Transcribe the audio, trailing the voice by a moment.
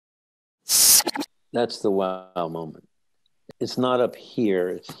That's the wow moment. It's not up here,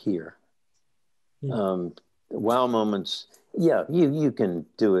 it's here. Um, wow moments, yeah, you can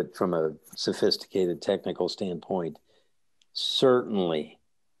do it from a sophisticated technical standpoint, certainly,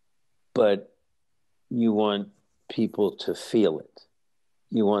 but you want people to feel it.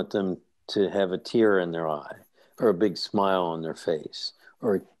 You want them to have a tear in their eye or a big smile on their face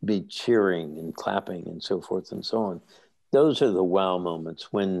or be cheering and clapping and so forth and so on. Those are the wow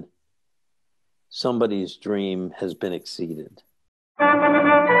moments when somebody's dream has been exceeded.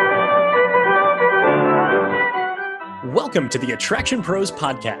 Welcome to the Attraction Pros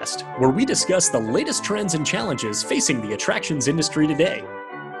podcast, where we discuss the latest trends and challenges facing the attractions industry today.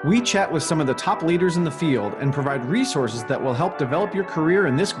 We chat with some of the top leaders in the field and provide resources that will help develop your career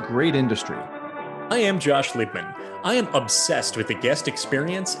in this great industry. I am Josh Liebman. I am obsessed with the guest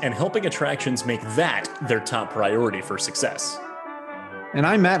experience and helping attractions make that their top priority for success. And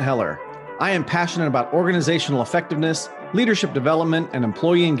I'm Matt Heller. I am passionate about organizational effectiveness, leadership development, and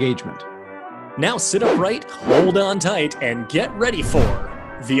employee engagement. Now sit upright, hold on tight, and get ready for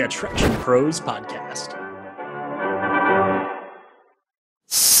the Attraction Pros podcast.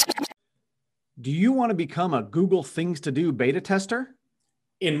 Do you want to become a Google Things to Do beta tester?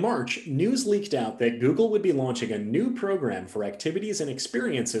 In March, news leaked out that Google would be launching a new program for activities and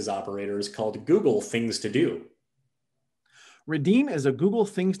experiences operators called Google Things to Do. Redeam is a Google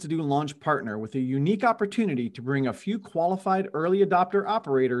Things to Do launch partner with a unique opportunity to bring a few qualified early adopter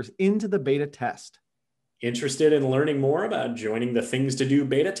operators into the beta test. Interested in learning more about joining the Things to Do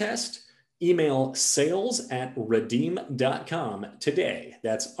beta test? Email sales@redeam.com today.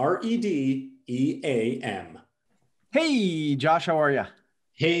 That's REDEAM. Hey, Josh, how are you?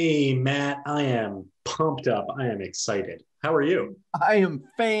 Hey, Matt, I am pumped up. I am excited. How are you? I am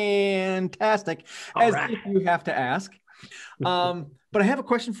fantastic, as if you have to ask. But I have a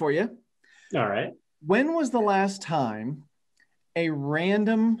question for you. All right. When was the last time a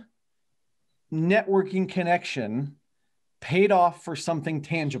random networking connection paid off for something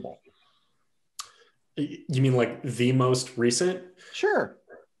tangible? You mean like the most recent? Sure.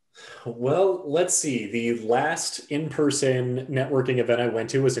 Well, let's see. The last in-person networking event I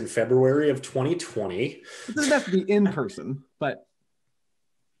went to was in February of 2020. It doesn't have to be in person, but...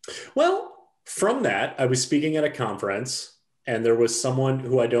 Well, from that, I was speaking at a conference, and there was someone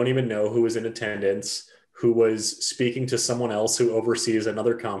who I don't even know who was in attendance, who was speaking to someone else who oversees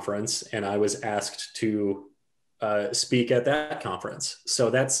another conference, and I was asked to speak at that conference. So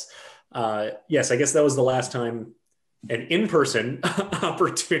that's, yes, I guess that was the last time an in-person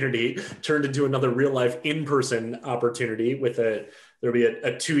opportunity turned into another real-life in-person opportunity with there'll be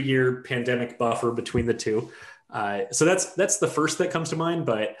a 2-year pandemic buffer between the two. So that's the first that comes to mind,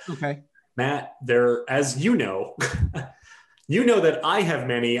 but okay. Matt, there, as you know, you know that I have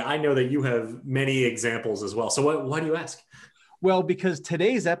many. I know that you have many examples as well. So why do you ask? Well, because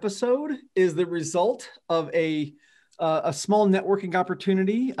today's episode is the result of a small networking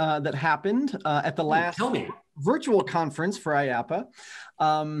opportunity that happened at the last virtual conference for IAPA.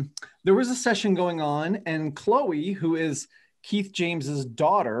 There was a session going on, and Chloe, who is Keith James's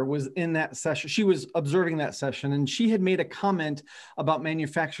daughter, was in that session. She was observing that session, and she had made a comment about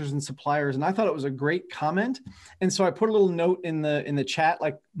manufacturers and suppliers, and I thought it was a great comment. And so I put a little note in the chat,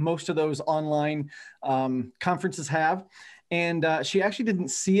 like most of those online conferences have. And she actually didn't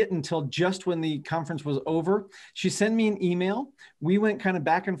see it until just when the conference was over. She sent me an email. We went kind of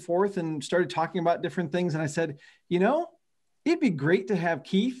back and forth and started talking about different things. And I said, you know, it'd be great to have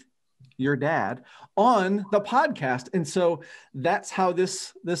Keith, your dad, on the podcast. And so that's how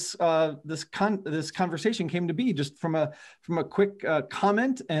this conversation came to be, just from a quick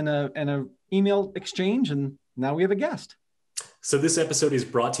comment and a email exchange. And now we have a guest. So this episode is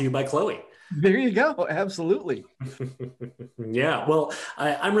brought to you by Chloe. There you go. Absolutely. Yeah. Well,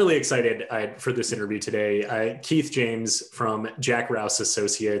 I'm really excited for this interview today. Keith James from Rouse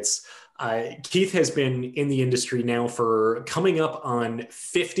Associates. Keith has been in the industry now for coming up on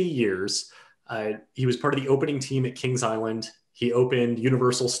 50 years. He was part of the opening team at Kings Island. He opened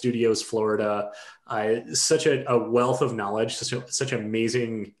Universal Studios Florida. Such a wealth of knowledge, such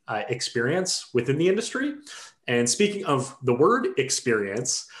amazing experience within the industry. And speaking of the word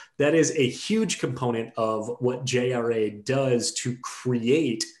experience, that is a huge component of what JRA does to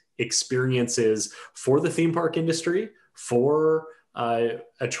create experiences for the theme park industry, for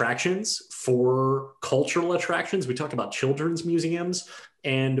attractions, for cultural attractions. We talk about children's museums.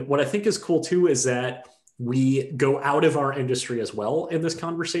 And what I think is cool too is that we go out of our industry as well in this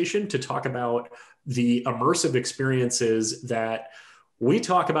conversation to talk about the immersive experiences that we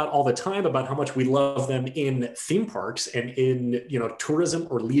talk about all the time about how much we love them in theme parks and in, tourism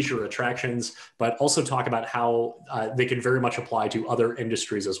or leisure attractions, but also talk about how they can very much apply to other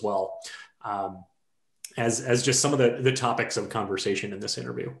industries as well, as just some of the topics of conversation in this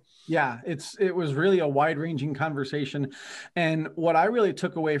interview. Yeah, it was really a wide-ranging conversation. And what I really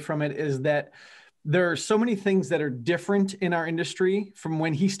took away from it is that there are so many things that are different in our industry from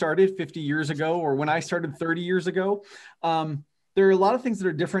when he started 50 years ago or when I started 30 years ago. There are a lot of things that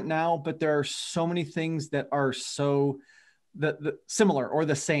are different now, but there are so many things that are so the similar or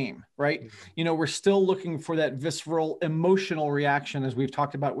the same, right? Mm-hmm. We're still looking for that visceral emotional reaction, as we've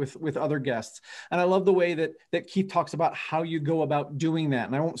talked about with other guests. And I love the way that Keith talks about how you go about doing that.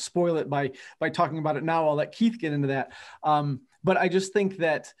 And I won't spoil it by talking about it now. I'll let Keith get into that. But I just think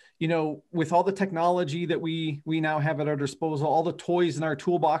that, with all the technology that we now have at our disposal, all the toys in our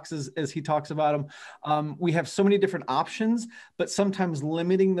toolboxes, as he talks about them, we have so many different options, but sometimes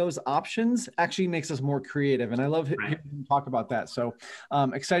limiting those options actually makes us more creative. And I love hearing him talk about that. So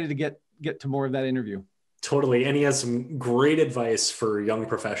excited to get to more of that interview. Totally. And he has some great advice for young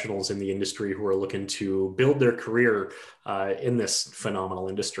professionals in the industry who are looking to build their career in this phenomenal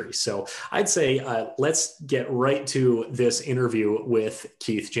industry. So I'd say let's get right to this interview with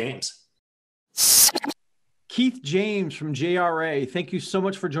Keith James. Keith James from JRA. Thank you so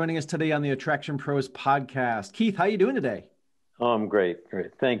much for joining us today on the Attraction Pros podcast. Keith, how are you doing today? Oh, I'm great.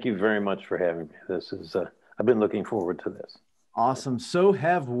 Thank you very much for having me. This is, I've been looking forward to this. Awesome. So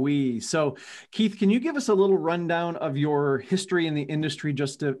have we. So Keith, can you give us a little rundown of your history in the industry,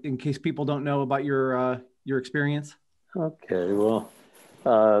 just in case people don't know about your experience? Okay. Well,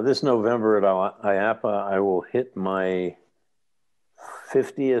 this November at IAPA, I will hit my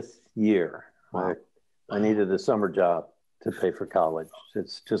 50th year. Wow. I needed a summer job to pay for college.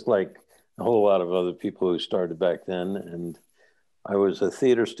 It's just like a whole lot of other people who started back then. And I was a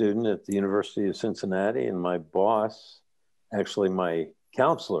theater student at the University of Cincinnati, and my boss, actually my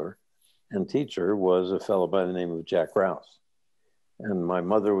counselor and teacher, was a fellow by the name of Jack Rouse. And my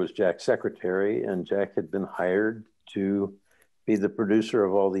mother was Jack's secretary, and Jack had been hired to be the producer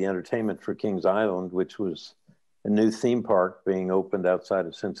of all the entertainment for Kings Island, which was a new theme park being opened outside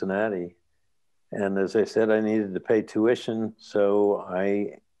of Cincinnati. And as I said, I needed to pay tuition, so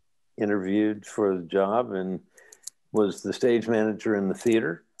I interviewed for the job and was the stage manager in the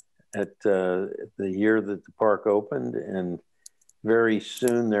theater at the year that the park opened. And very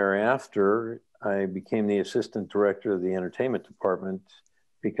soon thereafter, I became the assistant director of the entertainment department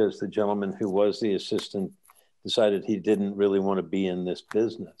because the gentleman who was the assistant decided he didn't really want to be in this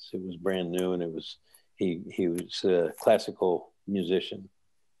business. It was brand new, and he was a classical musician,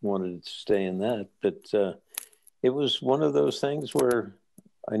 wanted to stay in that. But it was one of those things where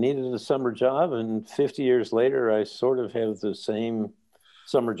I needed a summer job, and 50 years later, I sort of have the same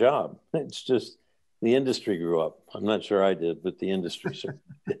summer job. It's just the industry grew up. I'm not sure I did, but the industry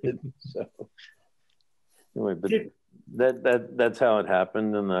certainly did. So anyway, but that's how it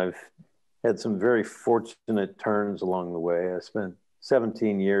happened, and I've had some very fortunate turns along the way. I spent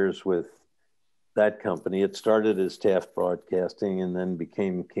 17 years with that company. It started as Taft Broadcasting and then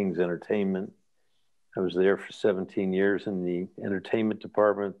became King's Entertainment. I was there for 17 years in the entertainment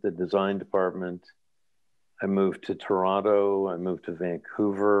department, the design department. I moved to Toronto. I moved to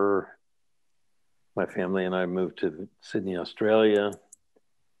Vancouver. My family and I moved to Sydney, Australia.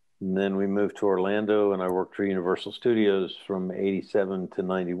 And then we moved to Orlando, and I worked for Universal Studios from 87 to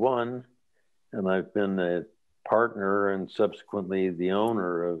 91. And I've been a partner and subsequently the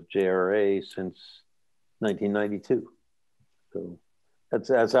owner of JRA since 1992. So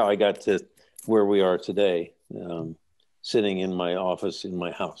that's how I got to where we are today, sitting in my office in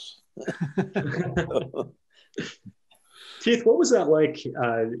my house. Keith, what was that like,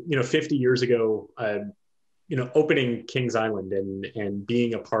 50 years ago, opening Kings Island and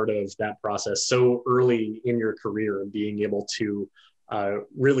being a part of that process so early in your career and being able to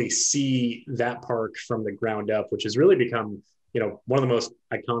really see that park from the ground up, which has really become, one of the most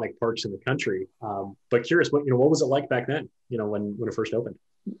iconic parks in the country. But curious, what was it like back then, when it first opened?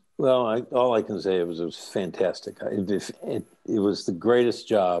 Well, all I can say it was fantastic. It was the greatest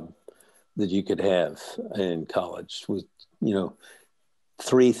job that you could have in college with,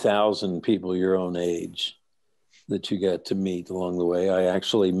 3,000 people your own age that you got to meet along the way. I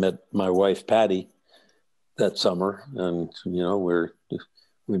actually met my wife, Patty, that summer. And,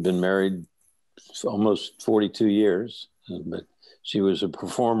 we've been married almost 42 years, but she was a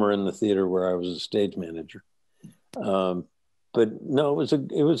performer in the theater where I was a stage manager. But no,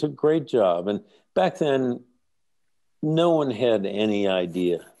 it was a great job. And back then, no one had any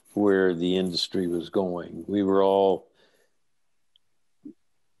idea where the industry was going. We were all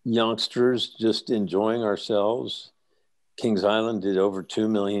youngsters just enjoying ourselves. Kings Island did over 2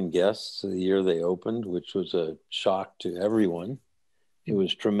 million guests the year they opened, which was a shock to everyone. It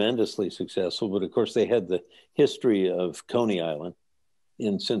was tremendously successful, but of course they had the history of Coney Island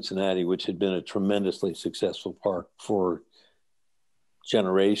in Cincinnati, which had been a tremendously successful park for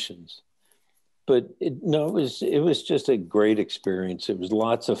generations. But it was just a great experience. It was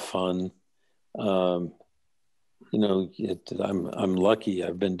lots of fun. I'm lucky.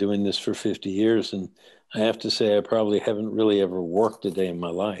 I've been doing this for 50 years, and I have to say I probably haven't really ever worked a day in my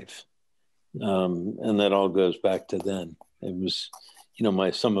life. And that all goes back to then. It was,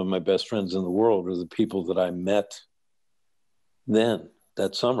 some of my best friends in the world are the people that I met then,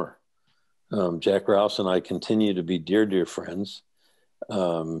 that summer. Jack Rouse and I continue to be dear, dear friends.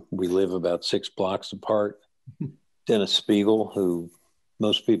 We live about 6 blocks apart. Dennis Spiegel, who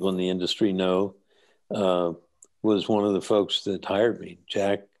most people in the industry know, was one of the folks that hired me.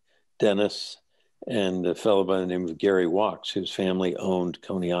 Jack, Dennis, and a fellow by the name of Gary Wachs, whose family owned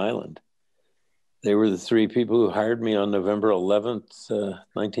Coney Island. They were the 3 people who hired me on November 11th,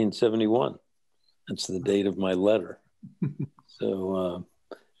 1971. That's the date of my letter. So,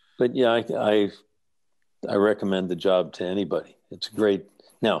 but yeah, I recommend the job to anybody. It's great.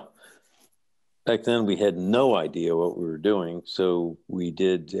 Now, back then we had no idea what we were doing, so we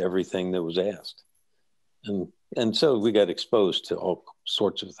did everything that was asked. And so we got exposed to all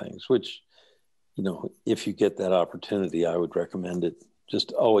sorts of things, which, if you get that opportunity, I would recommend it.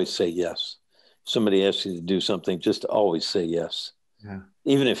 Just always say yes. If somebody asks you to do something, just always say yes. Yeah.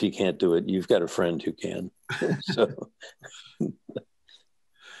 Even if you can't do it, you've got a friend who can. So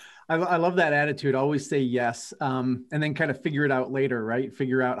I love that attitude. Always say yes, and then kind of figure it out later, right?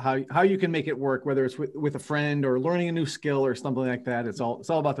 Figure out how you can make it work, whether it's with a friend or learning a new skill or something like that. It's all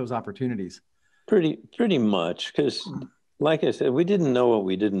about those opportunities. Pretty much, because like I said, we didn't know what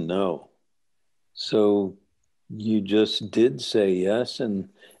we didn't know. So you just did say yes. And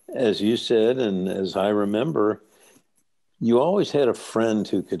as you said, and as I remember, you always had a friend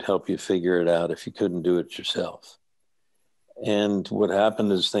who could help you figure it out if you couldn't do it yourself. And what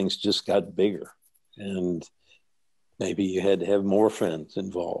happened is things just got bigger, and maybe you had to have more friends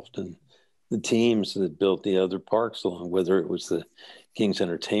involved, and the teams that built the other parks along, whether it was the King's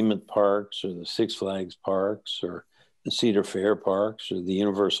Entertainment parks or the Six Flags parks or the Cedar Fair parks or the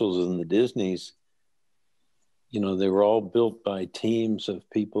Universals and the Disneys, they were all built by teams of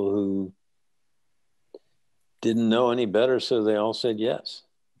people who didn't know any better, so they all said yes.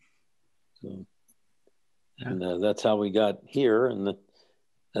 So, and that's how we got here, and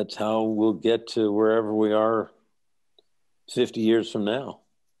that's how we'll get to wherever we are 50 years from now.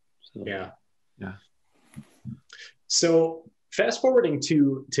 So, yeah. So fast forwarding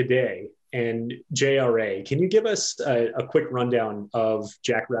to today and JRA, can you give us a quick rundown of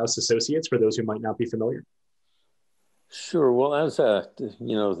Jack Rouse Associates for those who might not be familiar? Sure. Well, as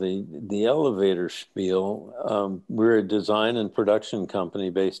the elevator spiel, we're a design and production company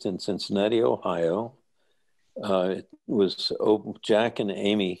based in Cincinnati, Ohio. Jack and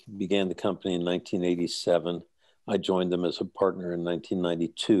Amy began the company in 1987. I joined them as a partner in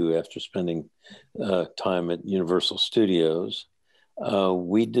 1992 after spending time at Universal Studios.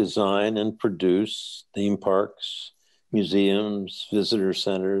 We design and produce theme parks, museums, visitor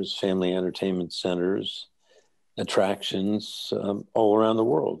centers, family entertainment centers, attractions all around the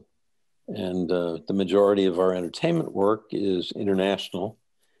world. And the majority of our entertainment work is international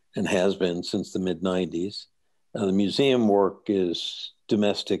and has been since the mid-90s. The museum work is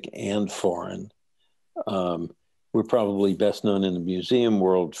domestic and foreign. We're probably best known in the museum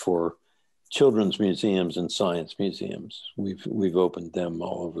world for children's museums and science museums. We've opened them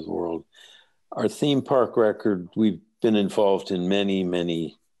all over the world. Our theme park record, we've been involved in many,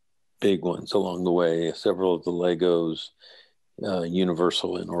 many big ones along the way. Several of the Legos,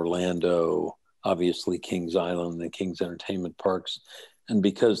 Universal in Orlando, obviously Kings Island, the Kings Entertainment parks. And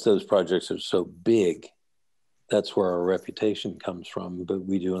because those projects are so big, that's where our reputation comes from. But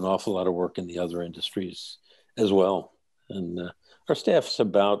we do an awful lot of work in the other industries as well. And our staff is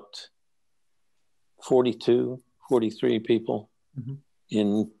about 42, 43 people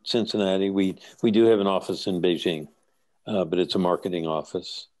in Cincinnati. We do have an office in Beijing, but it's a marketing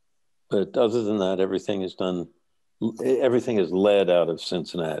office. But other than that, everything is led out of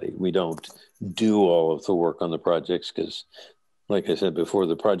Cincinnati. We don't do all of the work on the projects because, like I said before,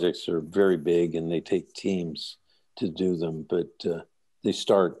 the projects are very big and they take teams to do them, but they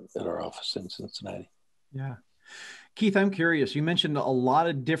start at our office in Cincinnati. Yeah. Keith, I'm curious, you mentioned a lot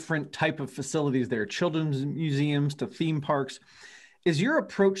of different type of facilities there, children's museums to theme parks. Is your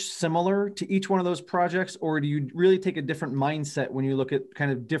approach similar to each one of those projects, or do you really take a different mindset when you look at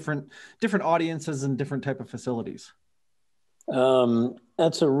kind of different audiences and different type of facilities?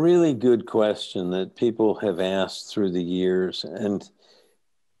 That's a really good question that people have asked through the years. And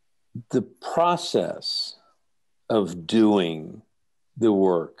the process of doing the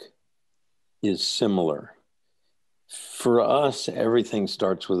work is similar. For us, everything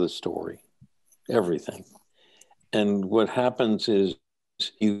starts with a story, everything. And what happens is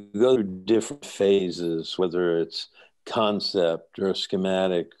you go through different phases, whether it's concept or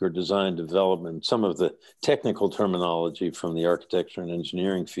schematic or design development, some of the technical terminology from the architecture and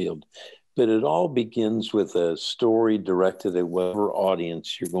engineering field. But it all begins with a story directed at whatever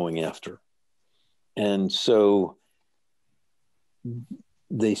audience you're going after. And so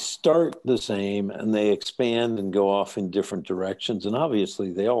they start the same and they expand and go off in different directions. And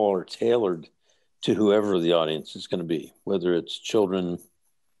obviously, they all are tailored to whoever the audience is going to be, whether it's children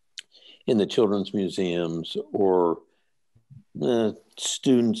in the children's museums or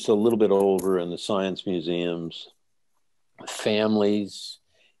students a little bit older in the science museums, families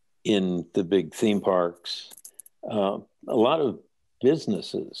in the big theme parks, a lot of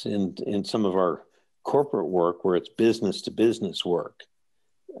businesses in some of our corporate work where it's business to business work.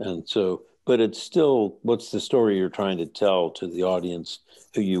 And so, but it's still, what's the story you're trying to tell to the audience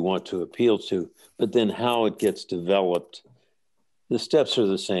who you want to appeal to? But then how it gets developed, the steps are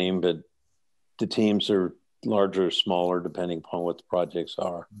the same, but the teams are larger or smaller depending upon what the projects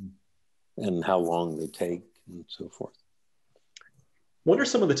are and how long they take and so forth. What are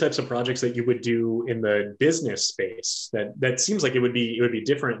some of the types of projects that you would do in the business space that seems like it would be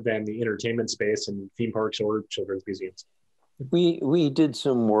different than the entertainment space in theme parks or children's museums? We did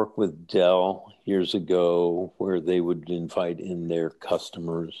some work with Dell years ago where they would invite in their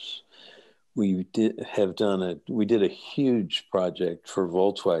customers. We did a huge project for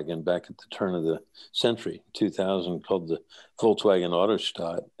Volkswagen back at the turn of the century, 2000, called the Volkswagen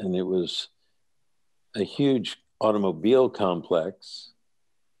Autostadt, and it was a huge automobile complex.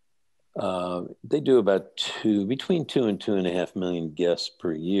 They do about between 2 and 2.5 million guests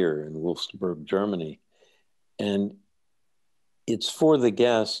per year in Wolfsburg, Germany, and it's for the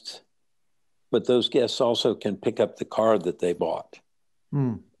guest, but those guests also can pick up the car that they bought.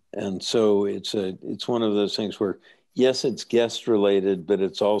 And so it's one of those things where, yes, it's guest related, but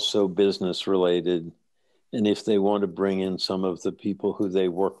it's also business related. And if they want to bring in some of the people who they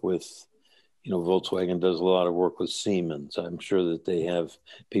work with, Volkswagen does a lot of work with Siemens. I'm sure that they have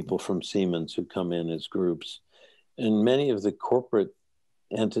people from Siemens who come in as groups. And many of the corporate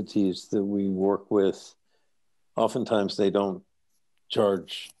entities that we work with, oftentimes they don't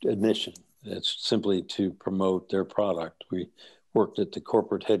charge admission. It's simply to promote their product. We worked at the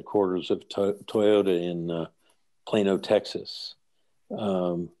corporate headquarters of Toyota in Plano, Texas.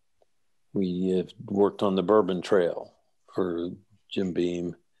 We have worked on the Bourbon Trail for Jim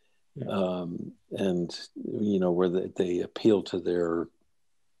Beam, and where they appeal to their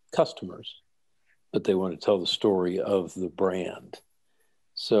customers, but they want to tell the story of the brand.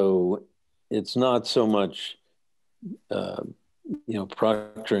 So it's not so much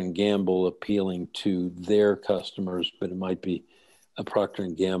Procter and Gamble appealing to their customers, but it might be a Procter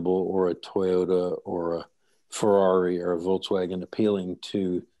and Gamble or a Toyota or a Ferrari or a Volkswagen appealing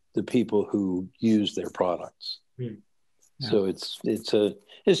to the people who use their products. Yeah. So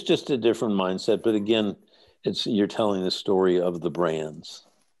it's just a different mindset, but again, you're telling the story of the brands.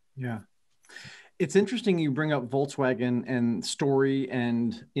 Yeah. It's interesting you bring up Volkswagen and story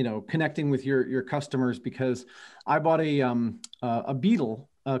and, connecting with your customers, because I bought a Beetle,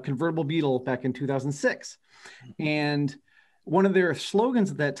 a convertible Beetle back in 2006. And one of their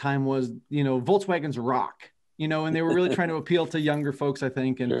slogans at that time was, Volkswagens rock, and they were really trying to appeal to younger folks, I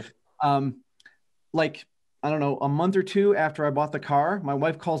think. And sure. I don't know, a month or two after I bought the car, my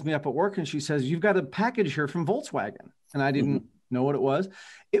wife calls me up at work and she says, "You've got a package here from Volkswagen." And I didn't know what it was.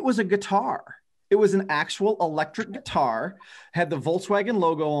 It was a guitar. It was an actual electric guitar, had the Volkswagen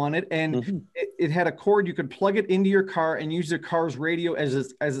logo on it, and it had a cord. You could plug it into your car and use your car's radio as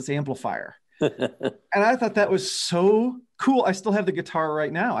its amplifier. And I thought that was so cool. I still have the guitar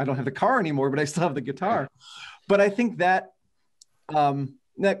right now. I don't have the car anymore, but I still have the guitar. But I think that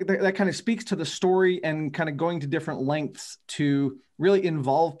that kind of speaks to the story and kind of going to different lengths to really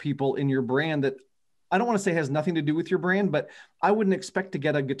involve people in your brand that I don't want to say has nothing to do with your brand, but I wouldn't expect to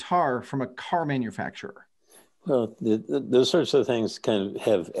get a guitar from a car manufacturer. Well, those sorts of things kind of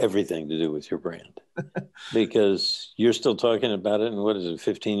have everything to do with your brand because you're still talking about it. And what is it,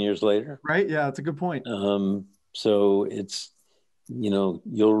 15 years later? Right. Yeah, that's a good point. So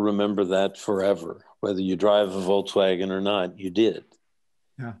you'll remember that forever, whether you drive a Volkswagen or not, you did.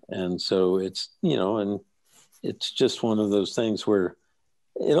 Yeah. And so it's, and it's just one of those things where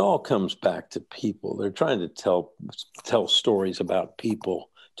it all comes back to people. They're trying to tell stories about people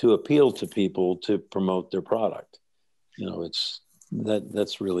to appeal to people to promote their product.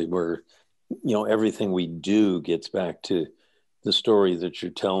 That's really where, everything we do gets back to the story that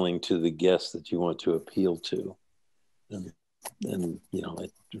you're telling to the guests that you want to appeal to. And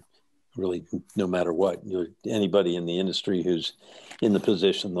it really, no matter what, anybody in the industry who's in the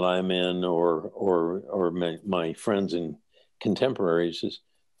position that I'm in, or my friends and contemporaries, is,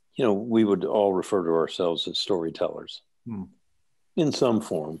 we would all refer to ourselves as storytellers in some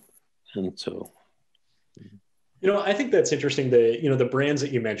form. And so, I think that's interesting. The brands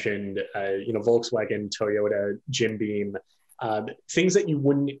that you mentioned, Volkswagen, Toyota, Jim Beam, things that you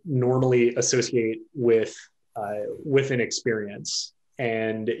wouldn't normally associate with an experience.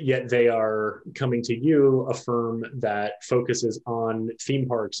 And yet they are coming to you, a firm that focuses on theme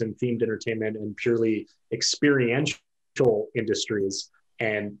parks and themed entertainment and purely experiential industries,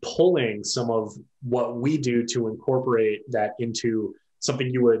 and pulling some of what we do to incorporate that into something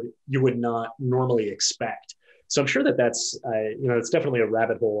you would not normally expect. So I'm sure that's it's definitely a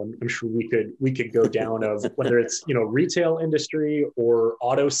rabbit hole. I'm sure we could go down of whether it's retail industry or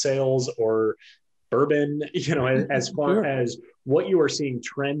auto sales or bourbon, as far as what you are seeing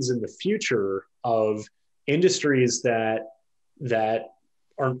trends in the future of industries that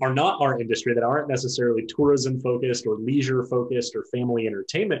are not our industry, that aren't necessarily tourism focused or leisure focused or family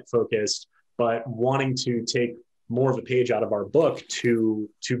entertainment focused, but wanting to take more of a page out of our book to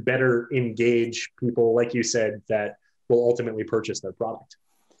better engage people, like you said, that will ultimately purchase their product.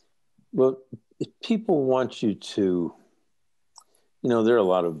 Well, if people want you to, there are a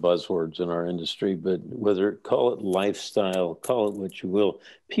lot of buzzwords in our industry, but call it lifestyle, call it what you will,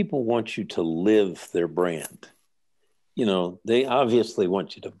 people want you to live their brand. They obviously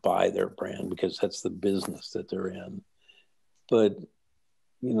want you to buy their brand because that's the business that they're in. But,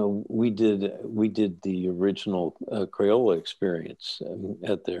 we did the original Crayola experience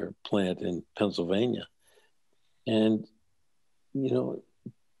at their plant in Pennsylvania. And,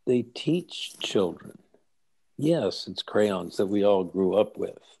 they teach children. Yes, it's crayons that we all grew up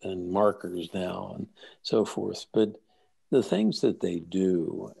with and markers now and so forth. But the things that they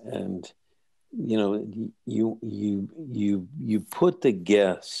do, and you put the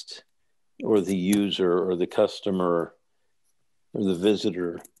guest or the user or the customer or the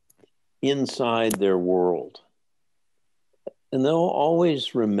visitor inside their world, and they'll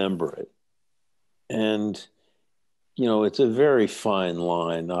always remember it. And it's a very fine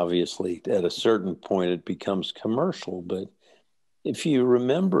line. Obviously, at a certain point, it becomes commercial. But if you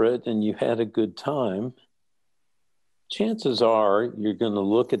remember it and you had a good time, chances are you're going to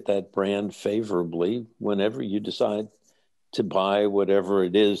look at that brand favorably whenever you decide to buy whatever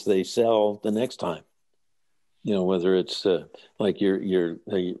it is they sell the next time. Whether it's like your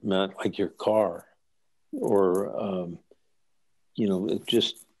car, or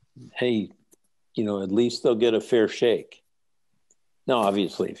just, hey, at least they'll get a fair shake. Now,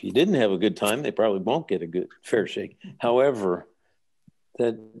 obviously, if you didn't have a good time, they probably won't get a good fair shake. However,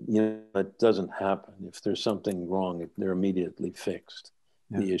 that it doesn't happen. If there's something wrong, they're immediately fixed,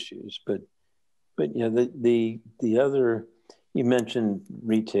 the issues. But the other, you mentioned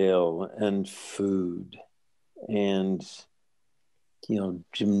retail and food and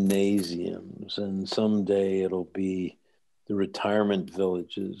gymnasiums, and someday it'll be the retirement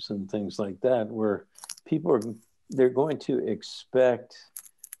villages and things like that, where they're going to expect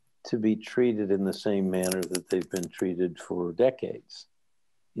to be treated in the same manner that they've been treated for decades.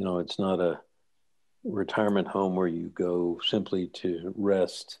 It's not a retirement home where you go simply to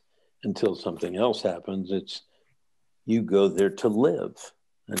rest until something else happens. It's you go there to live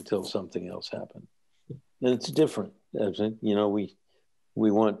until something else happens. And it's different, isn't it?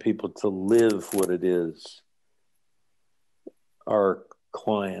 We want people to live what it is our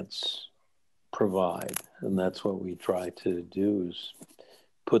clients provide. And that's what we try to do, is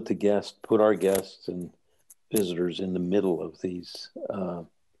put our guests and visitors in the middle of these,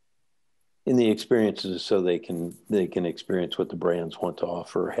 in the experiences, so they can experience what the brands have to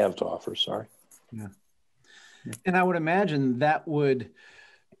offer. Sorry. Yeah. And I would imagine that would,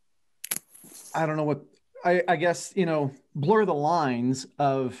 I don't know what, I guess, blur the lines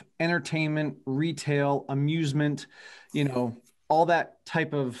of entertainment, retail, amusement, all that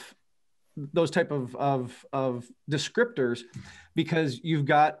type of those type of descriptors, because you've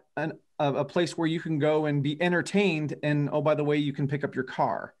got a place where you can go and be entertained, and oh, by the way, you can pick up your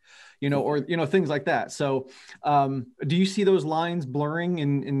car, or things like that. So do you see those lines blurring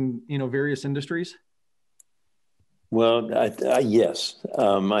in various industries? Well, yes,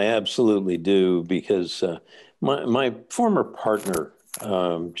 I absolutely do, because my former partner,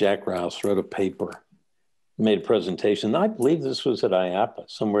 Jack Rouse, wrote a paper, made a presentation. I believe this was at IAPA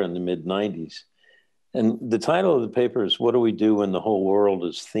somewhere in the mid 90s. And the title of the paper is, "What do we do when the whole world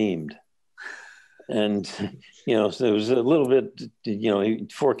is themed?" And, so it was a little bit, he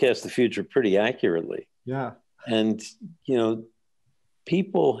forecast the future pretty accurately. Yeah. And,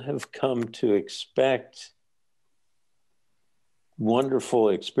 people have come to expect wonderful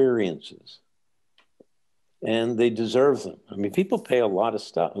experiences, and they deserve them. I mean, people pay a lot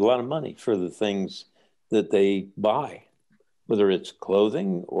of money for the things that they buy, whether it's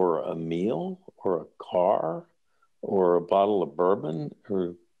clothing or a meal or a car or a bottle of bourbon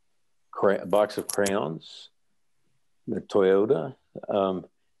or a box of crayons, a Toyota.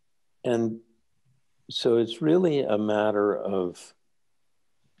 And so it's really a matter of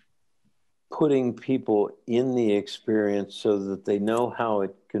putting people in the experience so that they know how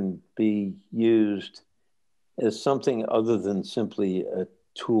it can be used as something other than simply a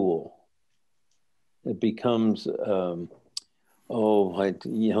tool. It becomes,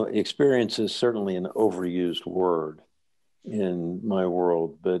 experience is certainly an overused word in my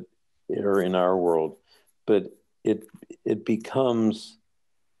world, or in our world, but it becomes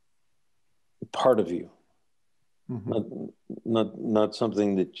part of you. Mm-hmm. Not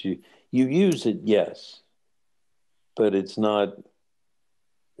something that you use it, yes, but it's not,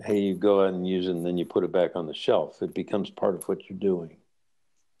 hey, you go out and use it and then you put it back on the shelf. It becomes part of what you're doing.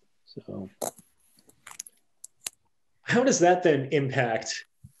 So how does that then impact,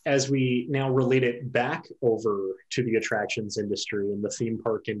 as we now relate it back over to the attractions industry and the theme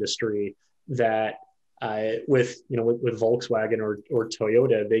park industry, that with Volkswagen or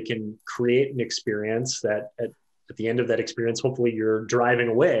Toyota, they can create an experience that at the end of that experience, hopefully you're driving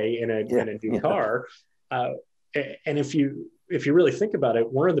away in a new car. And if you really think about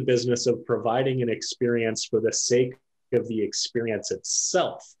it, we're in the business of providing an experience for the sake of the experience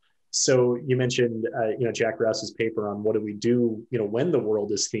itself. So you mentioned, Jack Rouse's paper on what do we do, when the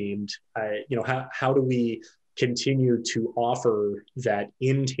world is themed. How do we continue to offer that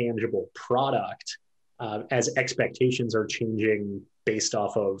intangible product as expectations are changing based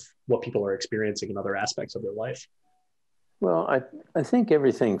off of what people are experiencing in other aspects of their life? Well, I think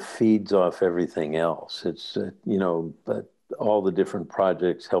everything feeds off everything else. It's, but all the different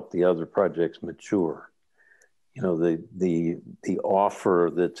projects help the other projects mature. The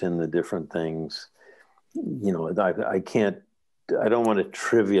offer that's in the different things, I don't want to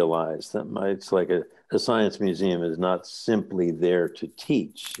trivialize them. It's like a science museum is not simply there to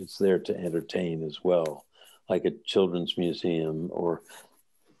teach, it's there to entertain as well. Like a children's museum or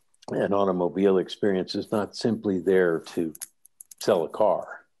an automobile experience is not simply there to sell a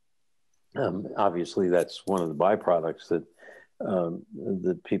car. Obviously, that's one of the byproducts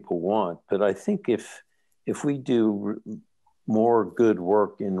that people want. But I think if we do more good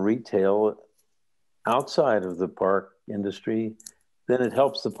work in retail outside of the park industry, then it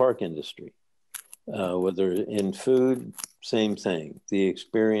helps the park industry. Whether in food, same thing. The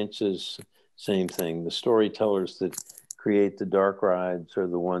experiences, same thing. The storytellers that create the dark rides are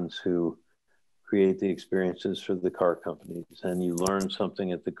the ones who create the experiences for the car companies. And you learn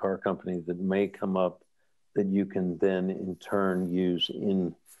something at the car company that may come up that you can then in turn use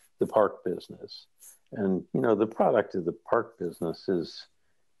in the park business. And, the product of the park business is,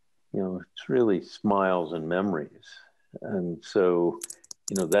 it's really smiles and memories. And so,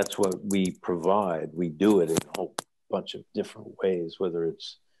 that's what we provide. We do it in a whole bunch of different ways, whether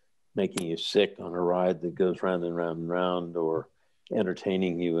it's making you sick on a ride that goes round and round and round, or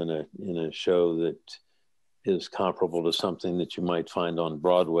entertaining you in a show that is comparable to something that you might find on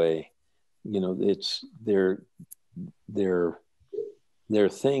Broadway. It's they're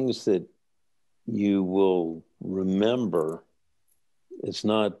things that you will remember. It's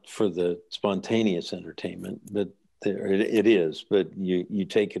not for the spontaneous entertainment, but it is, but you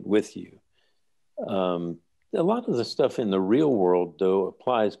take it with you. A lot of the stuff in the real world, though,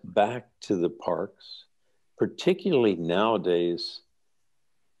 applies back to the parks, particularly nowadays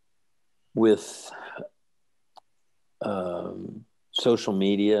with social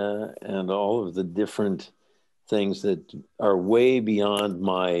media and all of the different things that are way beyond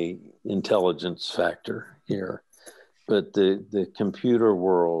my intelligence factor here. But the computer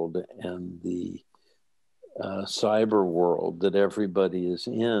world and the cyber world that everybody is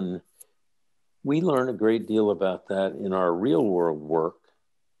in we learn a great deal about that in our real world work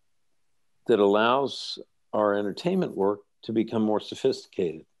that allows our entertainment work to become more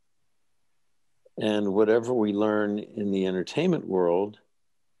sophisticated. And whatever we learn in the entertainment world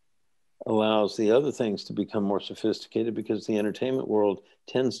allows the other things to become more sophisticated, because the entertainment world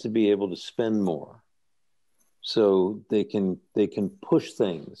tends to be able to spend more. So they can push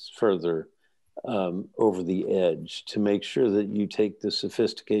things further over the edge to make sure that you take the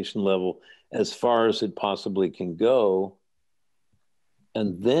sophistication level as far as it possibly can go.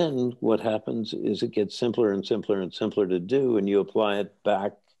 And then what happens is it gets simpler and simpler and simpler to do, and you apply it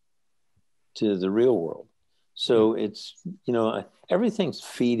back to the real world. So it's, you know, everything's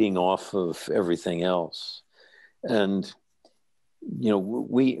feeding off of everything else. And, you know,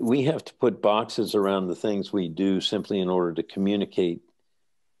 we have to put boxes around the things we do simply in order to communicate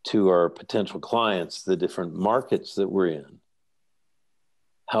to our potential clients the different markets that we're in.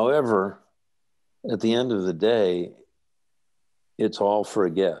 However, at the end of the day, it's all for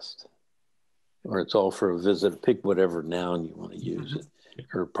a guest, or it's all for a visitor. Pick whatever noun you want to use,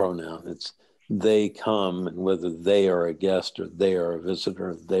 or pronoun. It's they come, and whether they are a guest or they are a visitor,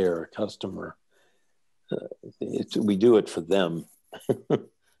 or they are a customer, we do it for them.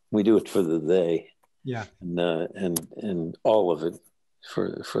 We do it for the they. Yeah. And all of it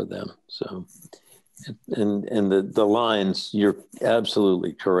for them. So, and the lines, you're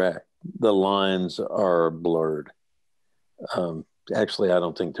absolutely correct. The lines are blurred. Actually, I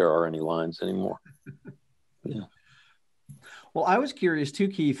don't think there are any lines anymore. Yeah. Well, I was curious too,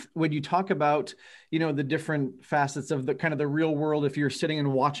 Keith, when you talk about, you know, the different facets of the kind of the real world, if you're sitting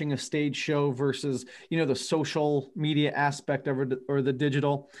and watching a stage show versus, you know, the social media aspect of it or the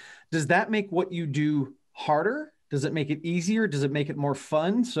digital, does that make what you do harder? Does it make it easier? Does it make it more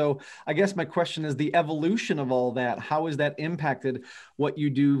fun? So I guess my question is the evolution of all that. How has that impacted what you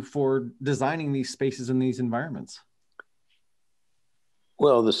do for designing these spaces and these environments?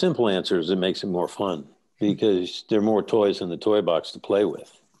 Well, the simple answer is it makes it more fun, because there are more toys in the toy box to play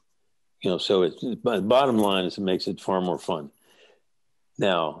with. You know, so the bottom line is it makes it far more fun.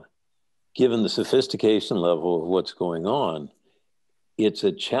 Now, given the sophistication level of what's going on, it's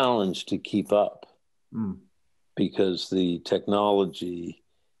a challenge to keep up because the technology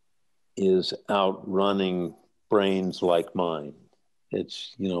is outrunning brains like mine.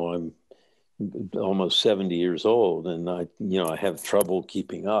 It's, you know, I'm almost 70 years old, and I have trouble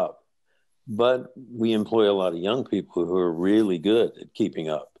keeping up. But we employ a lot of young people who are really good at keeping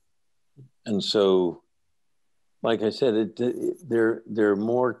up. And so, like I said, there are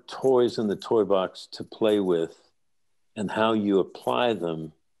more toys in the toy box to play with, and how you apply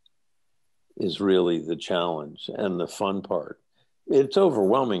them is really the challenge and the fun part. It's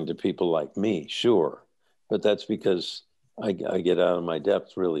overwhelming to people like me, sure, but that's because I get out of my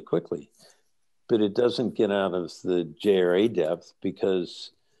depth really quickly. But it doesn't get out of the JRA depth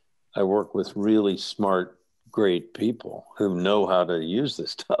because I work with really smart, great people who know how to use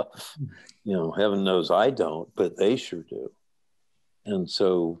this stuff. You know, heaven knows I don't, but they sure do. And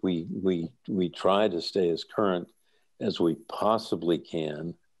so we try to stay as current as we possibly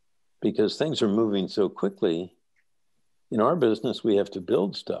can, because things are moving so quickly. In our business, we have to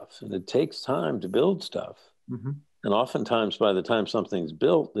build stuff, and it takes time to build stuff. And oftentimes, by the time something's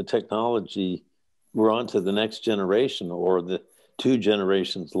built, the technology, we're on to the next generation or the 2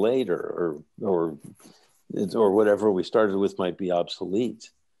 generations later, or whatever we started with might be obsolete.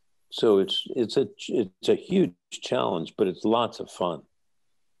 So it's a huge challenge, but it's lots of fun.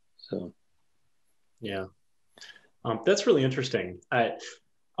 So, yeah, that's really interesting. I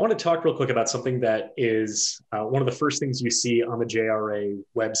want to talk real quick about something that is one of the first things you see on the JRA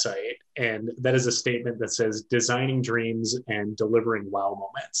website, and that is a statement that says designing dreams and delivering wow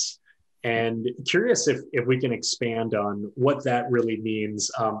moments. And curious if we can expand on what that really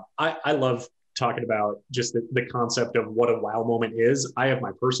means. I love talking about just the concept of what a wow moment is. I have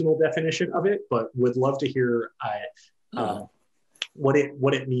my personal definition of it, but would love to hear what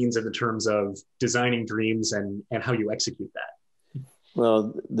it means in the terms of designing dreams and how you execute that.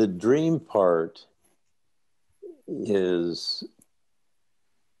 Well, the dream part is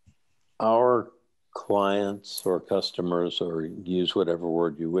our clients or customers, or use whatever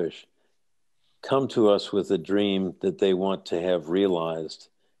word you wish, come to us with a dream that they want to have realized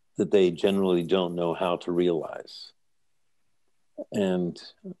that they generally don't know how to realize. And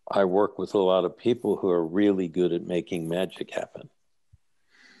I work with a lot of people who are really good at making magic happen.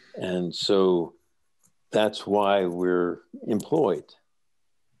 And so that's why we're employed,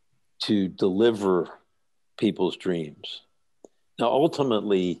 to deliver people's dreams. Now,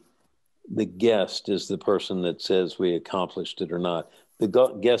 ultimately, the guest is the person that says we accomplished it or not.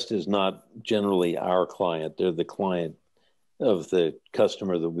 the guest is not generally our client. They're the client of the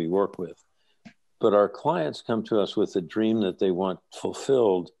customer that we work with. But our clients come to us with a dream that they want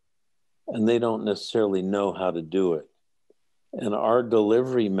fulfilled, and they don't necessarily know how to do it. And our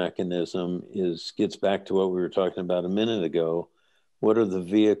delivery mechanism gets back to what we were talking about a minute ago. What are the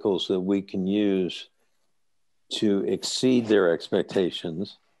vehicles that we can use to exceed their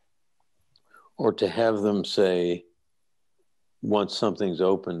expectations, or to have them say, once something's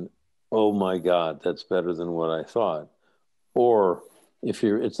open, oh my God, that's better than what I thought. Or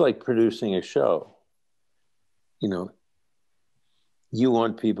it's like producing a show. You know, you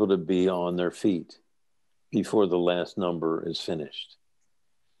want people to be on their feet before the last number is finished.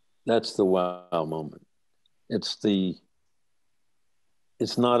 That's the wow moment. It's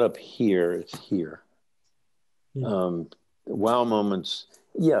not up here, it's here. Wow moments,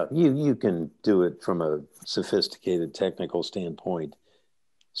 yeah, you can do it from a sophisticated technical standpoint,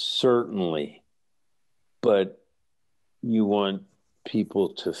 certainly, but you want people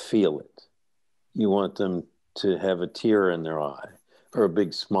to feel it. You want them to have a tear in their eye, or a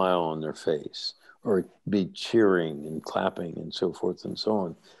big smile on their face, or be cheering and clapping and so forth and so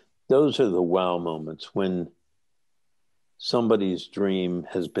on. Those are the wow moments, when somebody's dream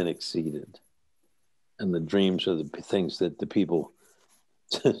has been exceeded. And the dreams are the things that the people,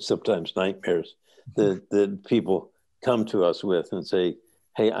 sometimes nightmares, that people come to us with and say,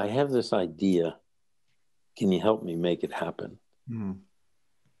 hey, I have this idea. Can you help me make it happen? Mm.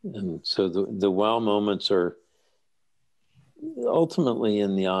 And so the wow moments are ultimately,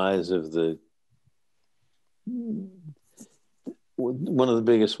 in the eyes of one of the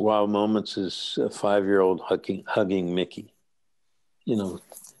biggest wow moments is a 5-year-old hugging Mickey. You know,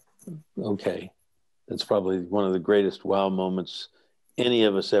 okay, that's probably one of the greatest wow moments any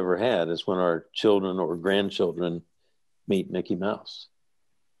of us ever had, is when our children or grandchildren meet Mickey Mouse.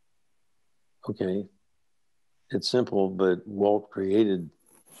 Okay, it's simple, but Walt created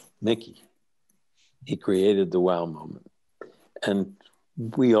Mickey. He created the wow moment. And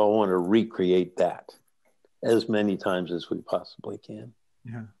we all want to recreate that as many times as we possibly can.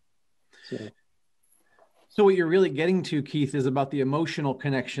 Yeah. So what you're really getting to, Keith, is about the emotional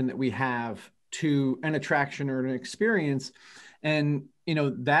connection that we have to an attraction or an experience. And, you know,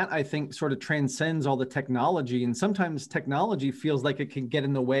 that I think sort of transcends all the technology. And sometimes technology feels like it can get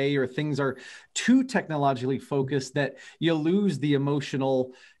in the way, or things are too technologically focused that you lose the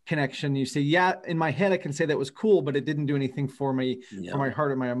emotional connection. You say, yeah, in my head, I can say that was cool, but it didn't do anything for me, for my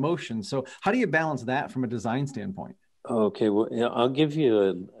heart or my emotions. So how do you balance that from a design standpoint? Okay, well, I'll give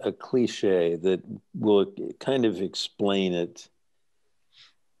you a cliche that will kind of explain it.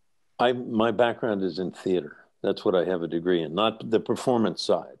 My background is in theater. That's what I have a degree in, not the performance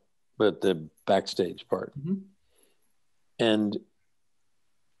side, but the backstage part. Mm-hmm. And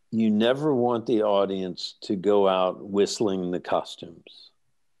you never want the audience to go out whistling the costumes.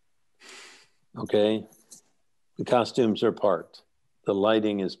 Okay? The costumes are part. The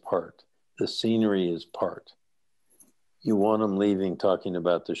lighting is part. The scenery is part. You want them leaving talking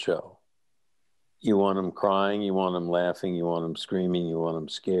about the show. You want them crying, you want them laughing, you want them screaming, you want them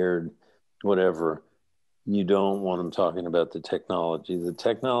scared, whatever. You don't want them talking about the technology. The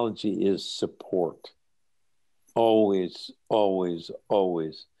technology is support. Always, always,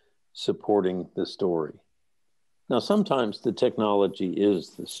 always supporting the story. Now, sometimes the technology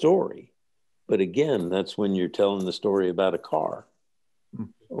is the story, but again, that's when you're telling the story about a car,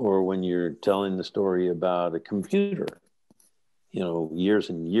 or when you're telling the story about a computer. You know, years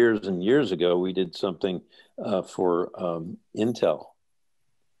and years and years ago, we did something for Intel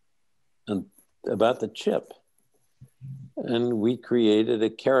and about the chip. And we created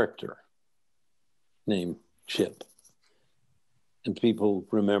a character named Chip. And people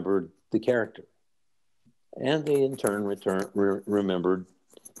remembered the character. And they in turn remembered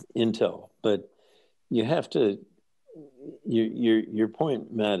Intel. But you have to, your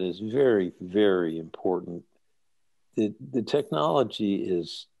point, Matt, is very, very important. The technology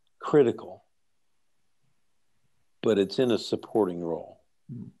is critical, but it's in a supporting role.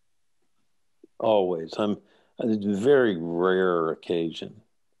 Always. It's a very rare occasion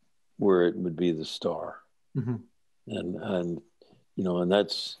where it would be the star. Mm-hmm. And you know, and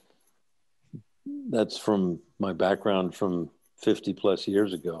that's from my background from 50 plus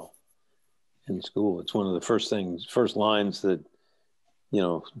years ago in school. It's one of the first lines that, you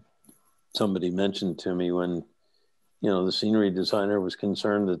know, somebody mentioned to me when, you know, the scenery designer was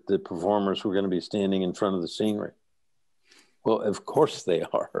concerned that the performers were going to be standing in front of the scenery. Well, of course they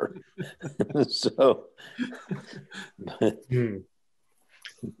are. So,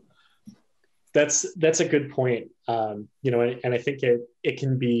 That's a good point. And I think it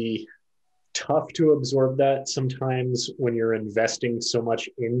can be tough to absorb that sometimes when you're investing so much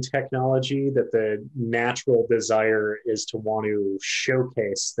in technology, that the natural desire is to want to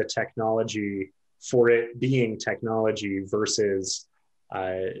showcase the technology for it being technology versus,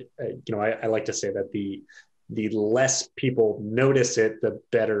 I like to say that the less people notice it, the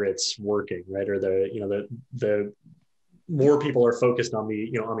better it's working, right? Or the more people are focused on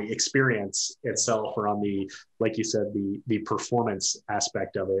the experience itself, or on the, like you said, the performance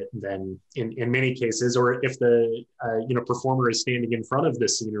aspect of it, then in many cases, or if the performer is standing in front of the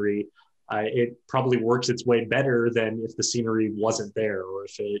scenery, it probably works its way better than if the scenery wasn't there, or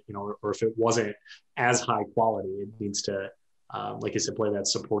if it wasn't as high quality. It needs to, like I said, play that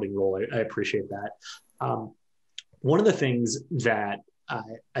supporting role. I appreciate that. One of the things that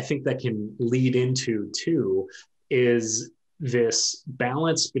I think that can lead into too is this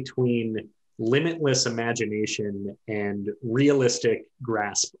balance between limitless imagination and realistic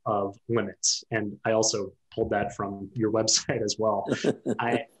grasp of limits. And I also pulled that from your website as well.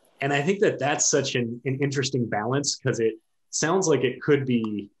 I think that that's such an interesting balance, because it sounds like it could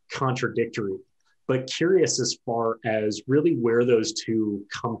be contradictory, but curious as far as really where those two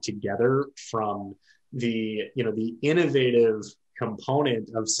come together, from the innovative component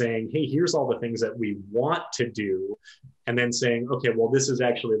of saying, hey, here's all the things that we want to do, and then saying, okay, well, this is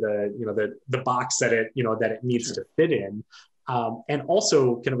actually the box that it needs to fit in. And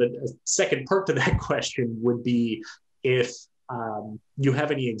also kind of a second part to that question would be if you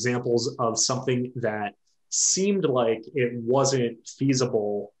have any examples of something that seemed like it wasn't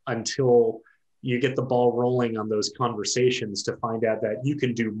feasible until you get the ball rolling on those conversations to find out that you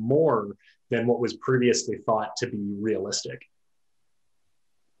can do more than what was previously thought to be realistic.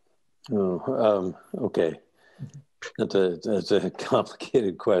 Oh, okay. That's a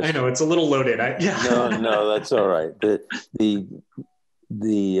complicated question. I know, it's a little loaded. No, that's all right.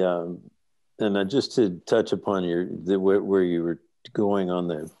 And just to touch upon where you were going on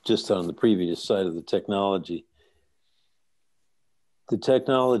the previous side of the technology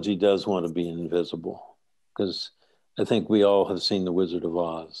does want to be invisible, because I think we all have seen The Wizard of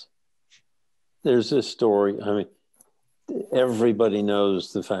Oz. There's this story. I mean, everybody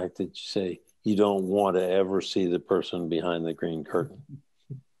knows the fact that you say you don't want to ever see the person behind the green curtain,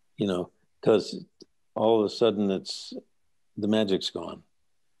 because all of a sudden the magic's gone.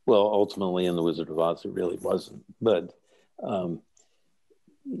 Well, ultimately in The Wizard of Oz, it really wasn't. But,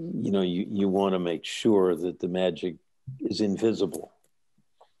 you want to make sure that the magic is invisible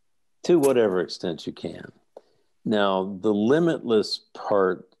to whatever extent you can. Now, the limitless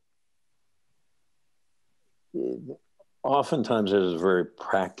part, oftentimes there's a very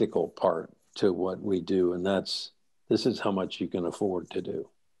practical part to what we do, and this is how much you can afford to do.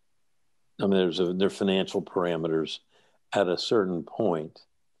 I mean, there are financial parameters at a certain point.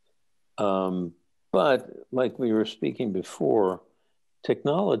 But like we were speaking before,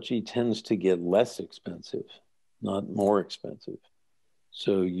 technology tends to get less expensive, not more expensive.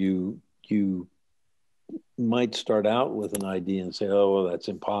 So you might start out with an idea and say, oh, well, that's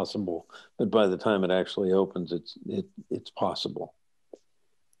impossible. But by the time it actually opens, it's possible.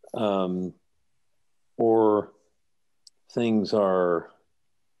 Or things are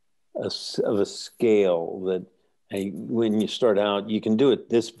of a scale that, hey, when you start out, you can do it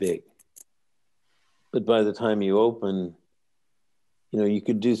this big. But by the time you open, you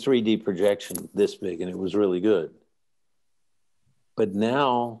could do 3D projection this big, and it was really good. But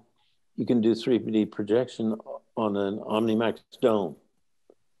now you can do 3D projection on an OmniMax dome,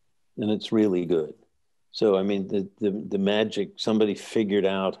 and it's really good. So, I mean, the magic, somebody figured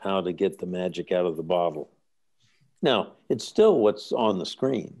out how to get the magic out of the bottle. Now, it's still what's on the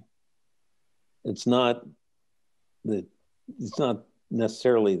screen. It's not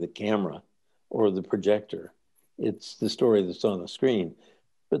necessarily the camera or the projector. It's the story that's on the screen.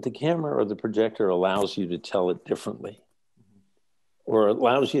 But the camera or the projector allows you to tell it differently, or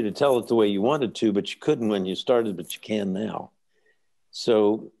allows you to tell it the way you wanted to, but you couldn't when you started, but you can now.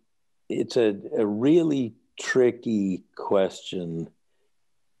 So it's a really tricky question.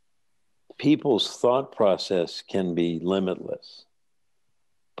 People's thought process can be limitless,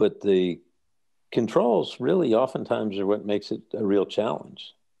 but the controls really oftentimes are what makes it a real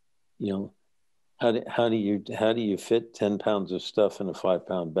challenge. How do you fit 10 pounds of stuff in a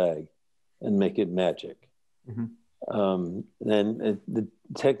 5-pound bag and make it magic? Mm-hmm. And the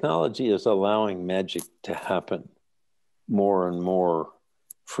technology is allowing magic to happen more and more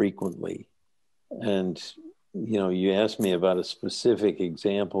frequently. And you asked me about a specific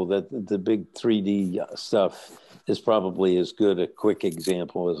example. That the big 3D stuff is probably as good a quick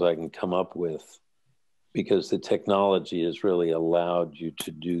example as I can come up with, because the technology has really allowed you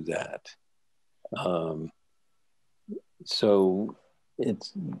to do that. So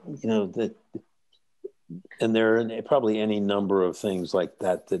it's, and there are probably any number of things like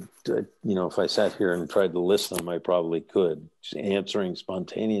that if I sat here and tried to list them, I probably could. Just answering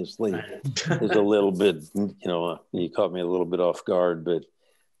spontaneously is a little bit, you caught me a little bit off guard, but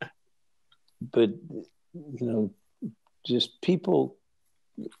just people,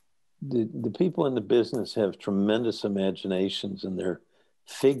 the people in the business have tremendous imaginations, and they're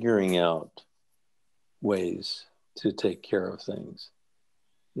figuring out ways to take care of things.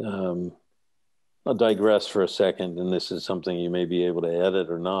 I'll digress for a second, and this is something you may be able to edit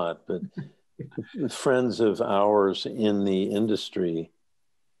or not, but friends of ours in the industry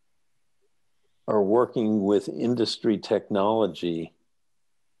are working with industry technology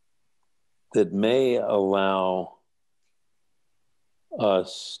that may allow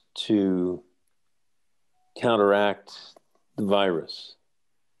us to counteract the virus.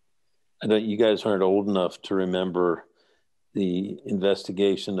 I know you guys aren't old enough to remember the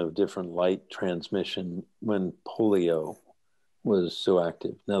investigation of different light transmission when polio was so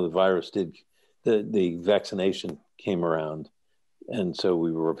active. Now the virus the vaccination came around, and so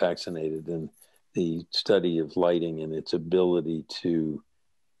we were vaccinated, and the study of lighting and its ability to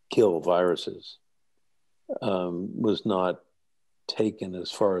kill viruses was not taken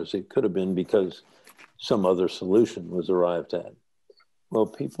as far as it could have been because some other solution was arrived at. Well,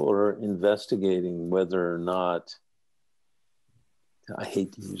 people are investigating whether or not, I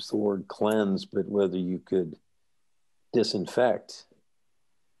hate to use the word cleanse, but whether you could disinfect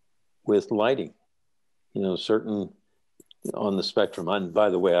with lighting, certain on the spectrum. And by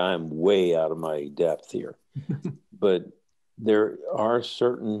the way, I am way out of my depth here, but there are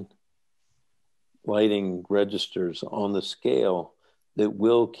certain lighting registers on the scale that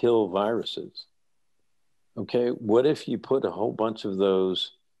will kill viruses. Okay, what if you put a whole bunch of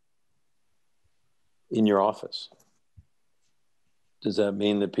those in your office? Does that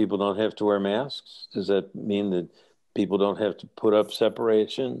mean that people don't have to wear masks? Does that mean that people don't have to put up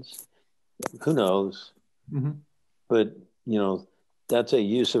separations? Who knows? Mm-hmm. But, that's a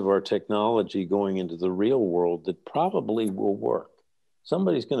use of our technology going into the real world that probably will work.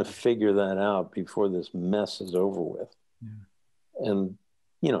 Somebody's going to figure that out before this mess is over with. Yeah. And,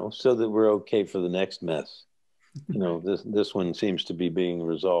 so that we're okay for the next mess. This one seems to be being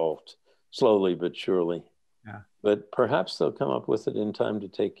resolved slowly but surely. Yeah. But perhaps they'll come up with it in time to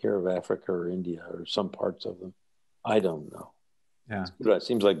take care of Africa or India or some parts of them. I don't know. Yeah. It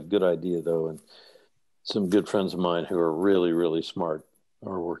seems like a good idea, though. And some good friends of mine who are really, really smart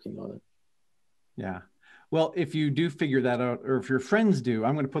are working on it. Yeah. Well, if you do figure that out, or if your friends do,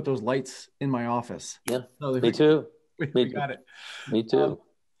 I'm going to put those lights in my office. Yeah, me too. We got it. Me too.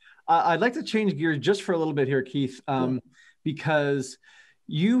 I'd like to change gears just for a little bit here, Keith, because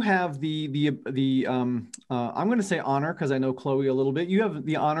you have I'm going to say honor, because I know Chloe a little bit. You have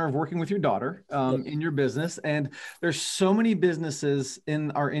the honor of working with your daughter in your business, and there's so many businesses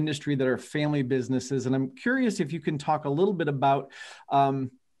in our industry that are family businesses, and I'm curious if you can talk a little bit about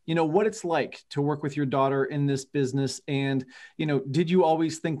what it's like to work with your daughter in this business. And, did you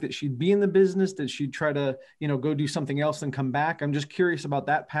always think that she'd be in the business? Did she try to, go do something else and come back? I'm just curious about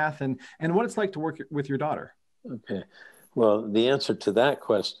that path and what it's like to work with your daughter. Okay. Well, the answer to that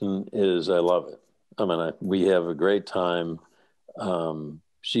question is I love it. I mean, we have a great time.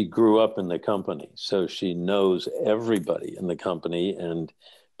 She grew up in the company, so she knows everybody in the company, and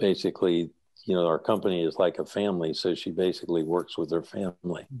basically, our company is like a family, so she basically works with her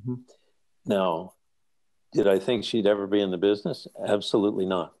family. Mm-hmm. Now, did I think she'd ever be in the business? Absolutely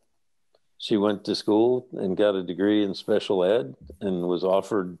not. She went to school and got a degree in special ed and was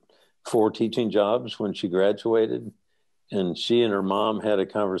offered 4 teaching jobs when she graduated. And she and her mom had a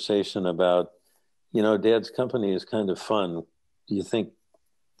conversation about, Dad's company is kind of fun. Do you think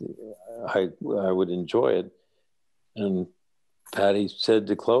I would enjoy it? And Patty said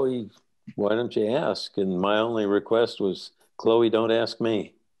to Chloe, why don't you ask? And my only request was, Chloe, don't ask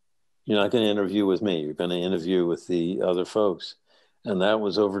me. You're not going to interview with me. You're going to interview with the other folks. And that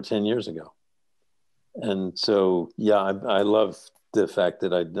was over 10 years ago. And so, I love the fact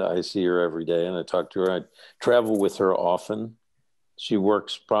that I see her every day and I talk to her. I travel with her often. She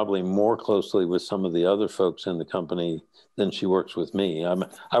works probably more closely with some of the other folks in the company than she works with me.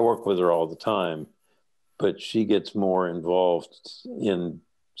 I work with her all the time, but she gets more involved in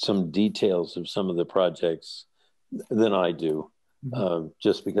some details of some of the projects than I do,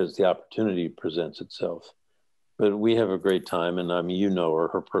 just because the opportunity presents itself. but we have a great time. And I mean, you know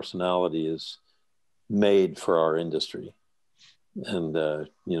her personality is made for our industry. And,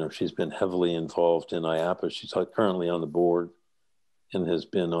 you know, she's been heavily involved in IAPA. She's currently on the board and has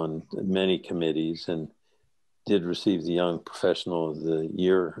been on many committees and did receive the Young Professional of the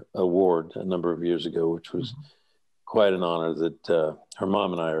Year award a number of years ago, which was quite an honor that her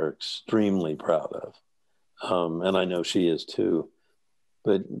mom and I are extremely proud of. And I know she is too.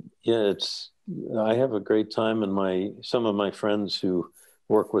 But yeah, I have a great time, and some of my friends who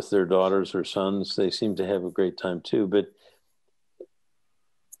work with their daughters or sons, they seem to have a great time too. But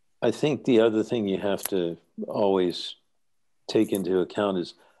I think the other thing you have to always take into account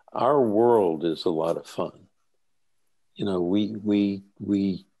is our world is a lot of fun. You know, we're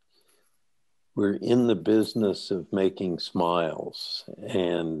in the business of making smiles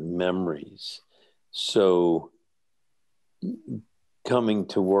and memories. So coming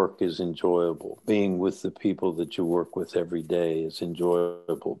to work is enjoyable. Being with the people that you work with every day is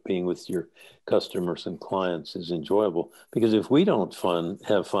enjoyable. Being with your customers and clients is enjoyable. Because if we don't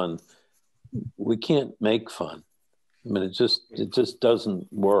have fun, we can't make fun. I mean, it just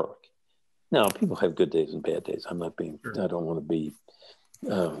doesn't work. Now, people have good days and bad days. I don't want to be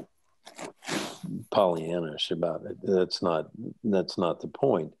Pollyannish about it. That's not the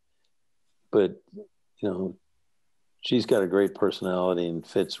point. But, you know, she's got a great personality and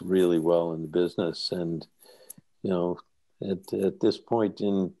fits really well in the business. And, you know, at this point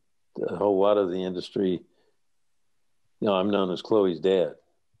in a whole lot of the industry, you know, I'm known as Chloe's dad.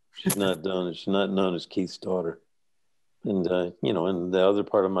 She's not known as Keith's daughter. And, you know, in the other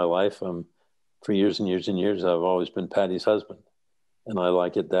part of my life, for years and years and years, I've always been Patty's husband. And I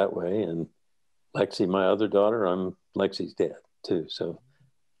like it that way. And Lexi, my other daughter, I'm Lexi's dad too. So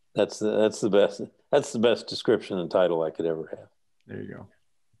that's the best description and title I could ever have. There you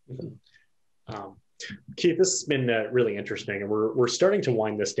go. Keith, this has been really interesting, and we're starting to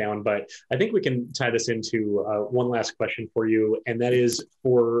wind this down, but I think we can tie this into one last question for you, and that is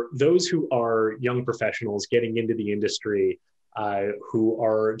for those who are young professionals getting into the industry, who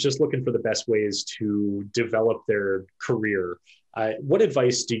are just looking for the best ways to develop their career. What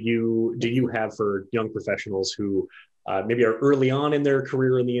advice do you have for young professionals who maybe are early on in their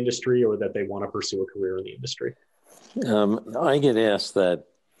career in the industry, or that they want to pursue a career in the industry? I get asked that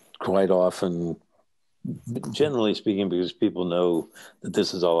quite often, generally speaking, because people know that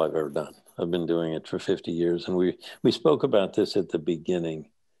this is all I've ever done. I've been doing it for 50 years. And we spoke about this at the beginning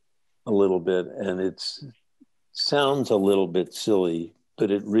a little bit, and it sounds a little bit silly, but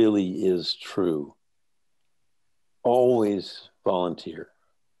it really is true. Always volunteer.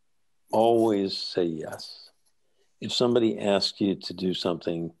 Always say yes. If somebody asks you to do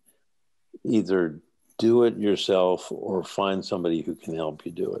something, either do it yourself or find somebody who can help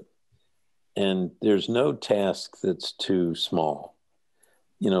you do it. And there's no task that's too small.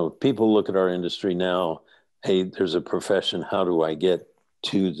 You know, people look at our industry now, hey, there's a profession. How do I get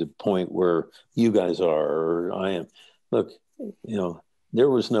to the point where you guys are or I am? Look, you know,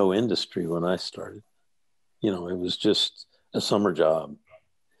 there was no industry when I started. You know, it was just a summer job.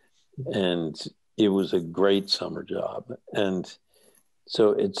 And it was a great summer job. And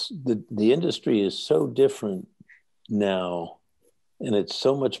so the industry is so different now, and it's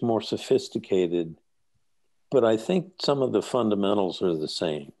so much more sophisticated, but I think some of the fundamentals are the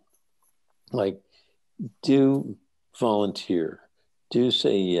same. Like, do volunteer, do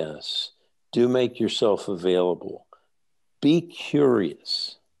say yes, do make yourself available, be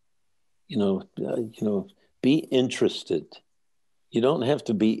curious, be interested. You don't have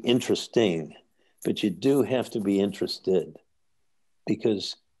to be interesting, but you do have to be interested,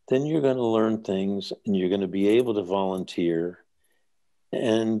 because then you're going to learn things and you're going to be able to volunteer,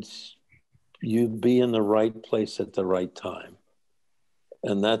 and you be in the right place at the right time.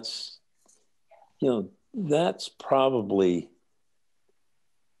 And that's probably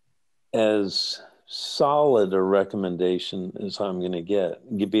as solid a recommendation as I'm going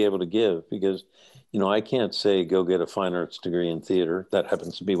to be able to give, because, you know, I can't say go get a fine arts degree in theater. That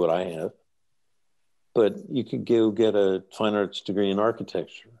happens to be what I have. But you could go get a fine arts degree in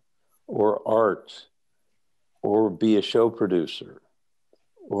architecture or art, or be a show producer,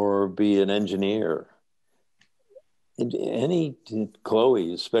 or be an engineer.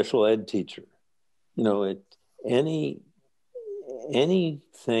 Chloe, a special ed teacher, you know,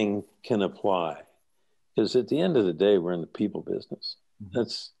 anything can apply, because at the end of the day, we're in the people business.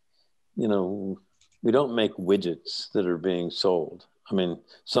 That's, you know, we don't make widgets that are being sold. I mean,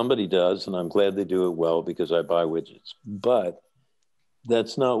 somebody does, and I'm glad they do it well because I buy widgets, but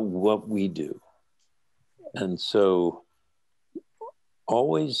that's not what we do. And so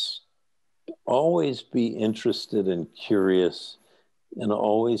always always be interested and curious, and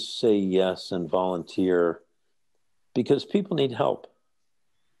always say yes and volunteer, because people need help.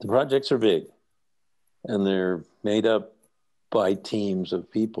 The projects are big, and they're made up by teams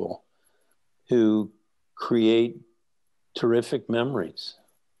of people who create terrific memories.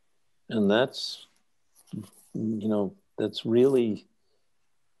 And that's, you know, that's really,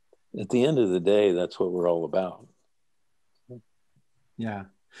 at the end of the day, that's what we're all about. Yeah.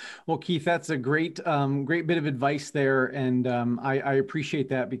 Well, Keith, that's a great bit of advice there. And I appreciate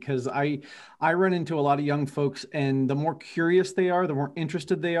that, because I run into a lot of young folks, and the more curious they are, the more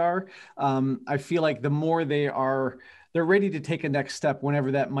interested they are. I feel like the more they're ready to take a next step,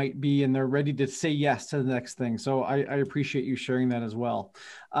 whenever that might be, and they're ready to say yes to the next thing. So I appreciate you sharing that as well.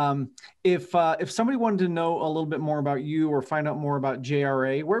 If somebody wanted to know a little bit more about you or find out more about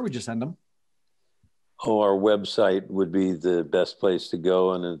JRA, where would you send them? Oh, our website would be the best place to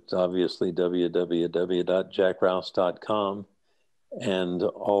go, and it's obviously www.jackrouse.com. And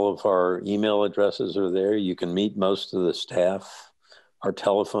all of our email addresses are there. You can meet most of the staff. Our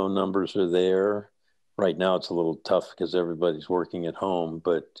telephone numbers are there. Right now it's a little tough because everybody's working at home,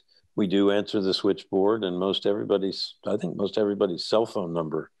 but we do answer the switchboard, and I think most everybody's cell phone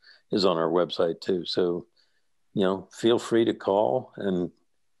number is on our website too. So, you know, feel free to call, and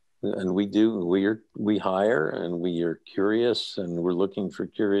we hire, and we are curious, and we're looking for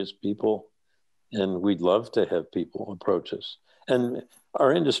curious people, and we'd love to have people approach us. And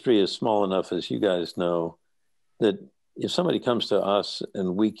our industry is small enough, as you guys know, that if somebody comes to us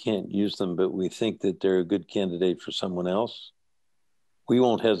and we can't use them, but we think that they're a good candidate for someone else, we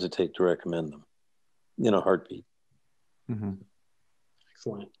won't hesitate to recommend them in a heartbeat. Mm-hmm.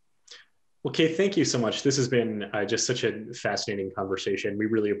 Excellent. Well, Keith, thank you so much. This has been just such a fascinating conversation. We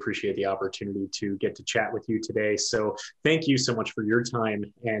really appreciate the opportunity to get to chat with you today. So thank you so much for your time.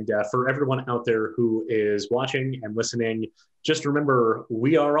 And for everyone out there who is watching and listening, just remember,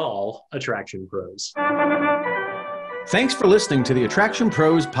 we are all Attraction Pros. Thanks for listening to the Attraction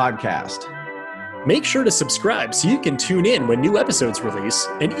Pros podcast. Make sure to subscribe so you can tune in when new episodes release.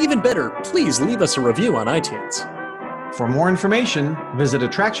 And even better, please leave us a review on iTunes. For more information, visit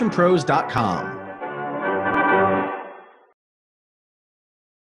AttractionPros.com.